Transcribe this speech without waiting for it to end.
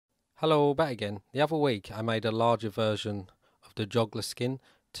Hello, back again. The other week I made a larger version of the Joggler skin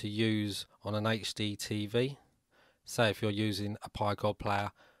to use on an HD TV. Say if you're using a Picoreplayer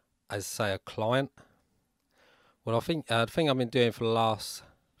as say a client. Well, I think the thing I've been doing for the last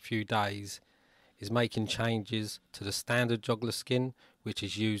few days is making changes to the standard Joggler skin, which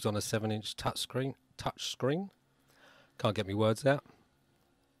is used on a 7-inch touch screen. Can't get my words out.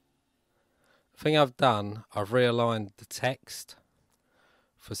 The thing I've done, I've realigned the text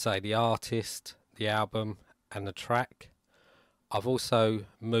for say the artist, the album and the track. I've also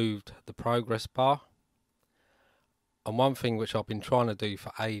moved the progress bar, and one thing which I've been trying to do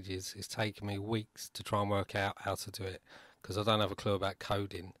for ages is taking me weeks to try and work out how to do it because I don't have a clue about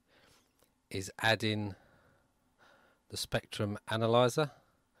coding, is adding the spectrum analyzer.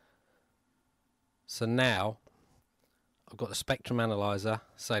 So now I've got the spectrum analyzer,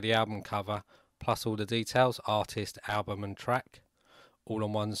 say the album cover plus all the details, artist, album and track, all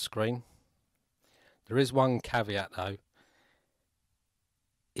on one screen. There is one caveat though.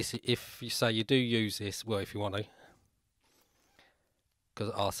 Is if you say you do use this, well, if you want to,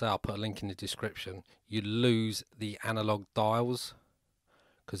 because I'll put a link in the description, you lose the analog dials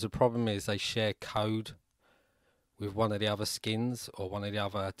because the problem is they share code with one of the other skins or one of the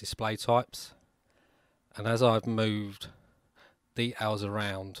other display types, and as I've moved details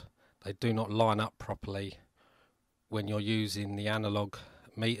around, they do not line up properly when you're using the analog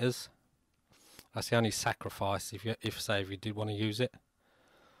meters. That's the only sacrifice if you did want to use it.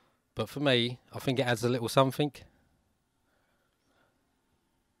 But for me, I think it adds a little something.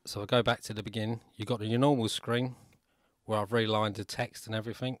 So I go back to the beginning. You've got your normal screen where I've relined the text and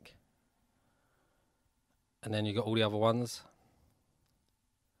everything, and then you've got all the other ones,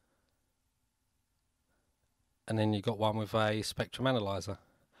 and then you've got one with a spectrum analyzer.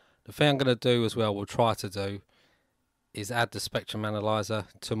 The thing I'm going to do as well, we'll try to do, is add the spectrum analyzer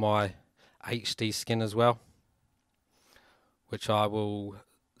to my HD skin as well, which I will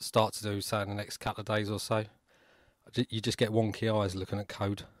start to do say in the next couple of days or so. You just get wonky eyes looking at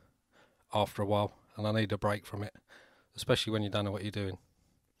code after a while, and I need a break from it, especially when you don't know what you're doing.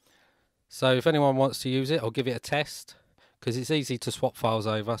 So if anyone wants to use it, I'll give it a test because it's easy to swap files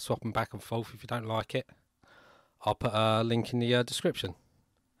over, swap them back and forth. If you don't like it, I'll put a link in the description.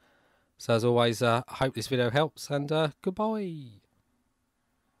 So as always, I hope this video helps, and goodbye.